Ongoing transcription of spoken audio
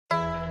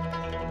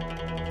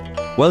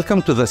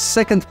Welcome to the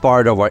second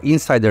part of our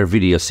Insider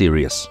video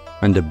series,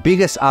 and the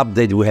biggest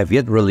update we have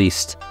yet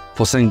released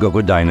for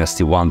Sengoku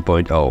Dynasty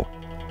 1.0.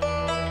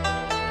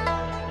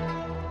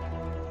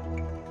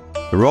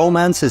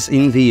 Romance is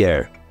in the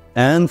air,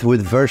 and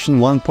with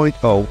version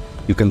 1.0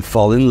 you can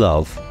fall in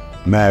love,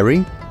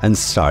 marry, and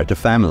start a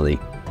family.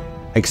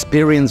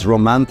 Experience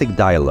romantic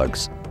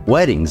dialogues,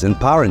 weddings and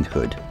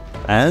parenthood,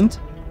 and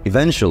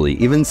eventually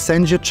even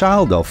send your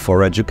child off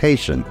for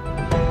education.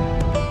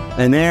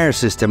 An heir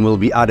system will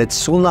be added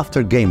soon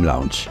after game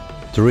launch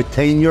to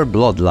retain your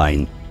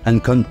bloodline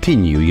and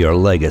continue your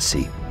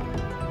legacy.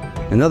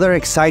 Another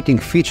exciting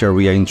feature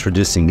we are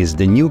introducing is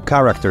the new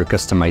character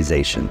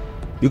customization.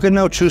 You can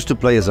now choose to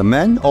play as a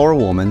man or a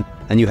woman,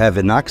 and you have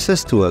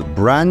access to a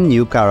brand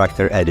new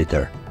character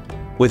editor.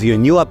 With your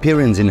new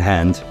appearance in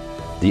hand,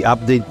 the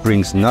update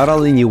brings not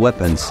only new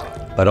weapons,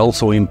 but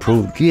also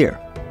improved gear.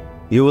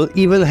 You will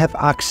even have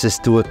access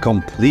to a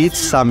complete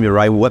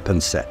samurai weapon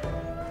set.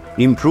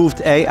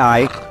 Improved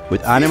AI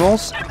with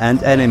animals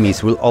and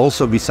enemies will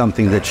also be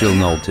something that you'll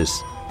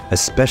notice,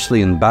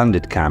 especially in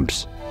bandit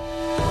camps.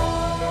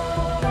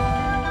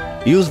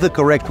 Use the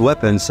correct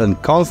weapons and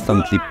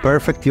constantly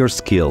perfect your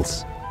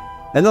skills.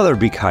 Another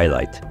big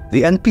highlight: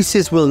 the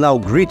NPCs will now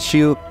greet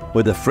you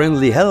with a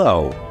friendly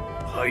hello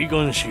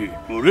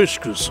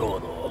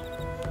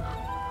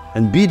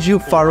and bid you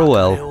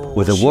farewell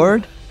with a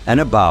word and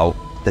a bow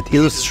that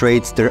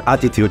illustrates their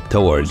attitude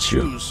towards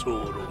you.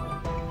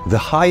 The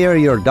higher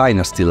your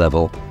dynasty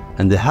level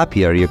and the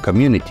happier your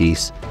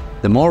communities,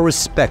 the more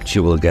respect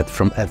you will get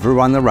from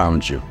everyone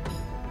around you.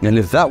 And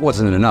if that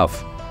wasn't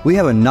enough, we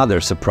have another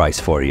surprise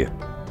for you.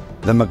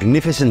 The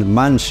magnificent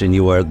mansion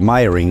you are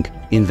admiring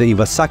in the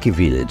Iwasaki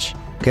village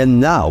can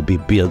now be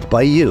built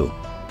by you.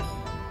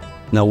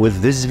 Now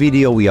with this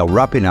video we are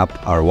wrapping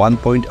up our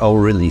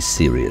 1.0 release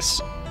series.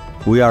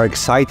 We are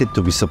excited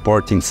to be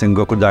supporting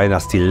Sengoku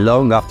Dynasty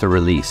long after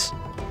release,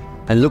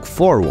 and look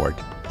forward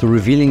to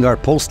revealing our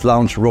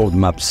post-launch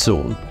roadmap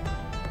soon.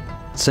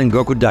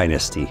 Sengoku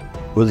Dynasty,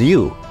 will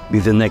you be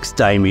the next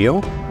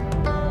daimyo?